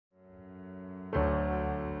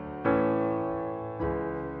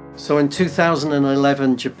So in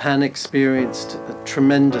 2011, Japan experienced a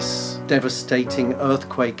tremendous, devastating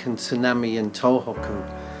earthquake and tsunami in Tohoku.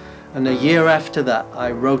 And a year after that,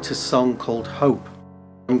 I wrote a song called Hope.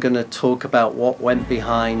 I'm going to talk about what went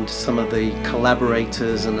behind some of the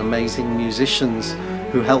collaborators and amazing musicians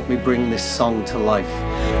who helped me bring this song to life.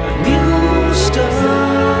 A new start.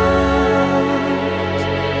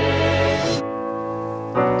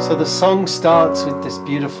 So the song starts with this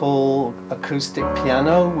beautiful acoustic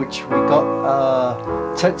piano, which we got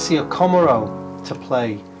Tetsuya Komuro to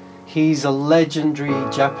play. He's a legendary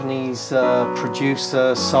Japanese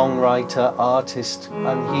producer, songwriter, artist,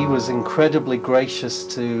 and he was incredibly gracious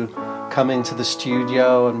to come into the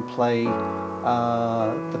studio and play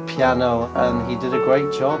the piano, and he did a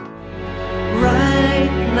great job.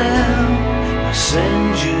 Right now, I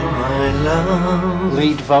send you my love.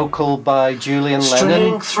 Lead vocal by Julian Lennon.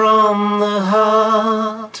 Strength from the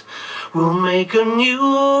heart will make a new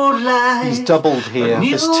life. He's doubled here.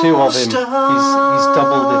 There's two of him. He's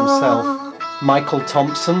doubled himself. Michael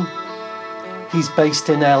Thompson. He's based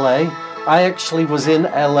in LA. I actually was in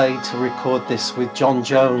LA to record this with John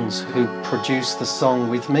Jones, who produced the song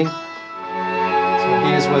with me. So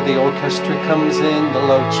here's where the orchestra comes in, the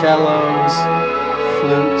low cellos,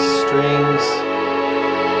 flutes, strings.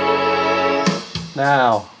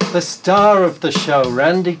 Now, the star of the show,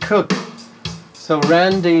 Randy Cooke. So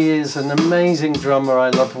Randy is an amazing drummer I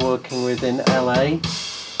love working with in LA.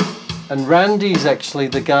 And Randy's actually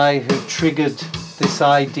the guy who triggered this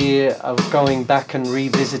idea of going back and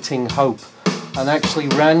revisiting Hope. And actually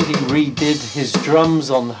Randy redid his drums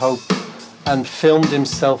on Hope and filmed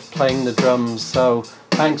himself playing the drums. So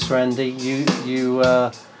thanks Randy, you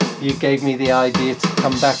gave me the idea to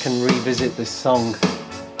come back and revisit this song.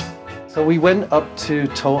 So we went up to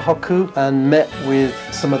Tohoku and met with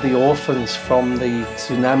some of the orphans from the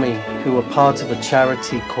tsunami who were part of a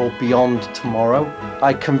charity called Beyond Tomorrow.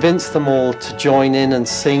 I convinced them all to join in and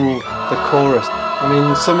sing the chorus. I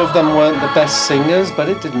mean, some of them weren't the best singers, but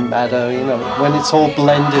it didn't matter, you know, when it's all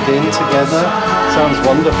blended in together, it sounds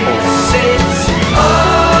wonderful.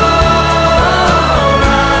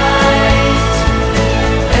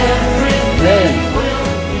 Then,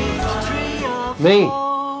 me.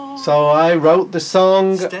 So I wrote the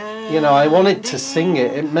song, you know, I wanted to sing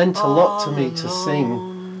it. It meant a lot to me to sing.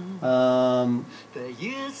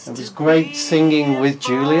 It was great singing with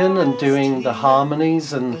Julian and doing the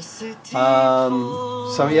harmonies, and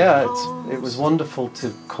so yeah, it was wonderful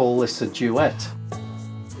to call this a duet.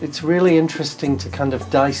 It's really interesting to kind of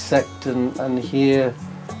dissect and hear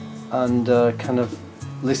and kind of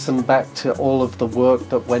listen back to all of the work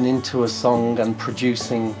that went into a song and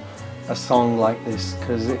producing a song like this,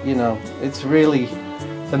 because you know, it's really,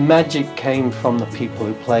 the magic came from the people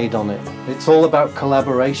who played on it. It's all about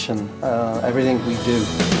collaboration, everything we do.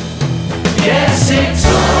 Yes, it's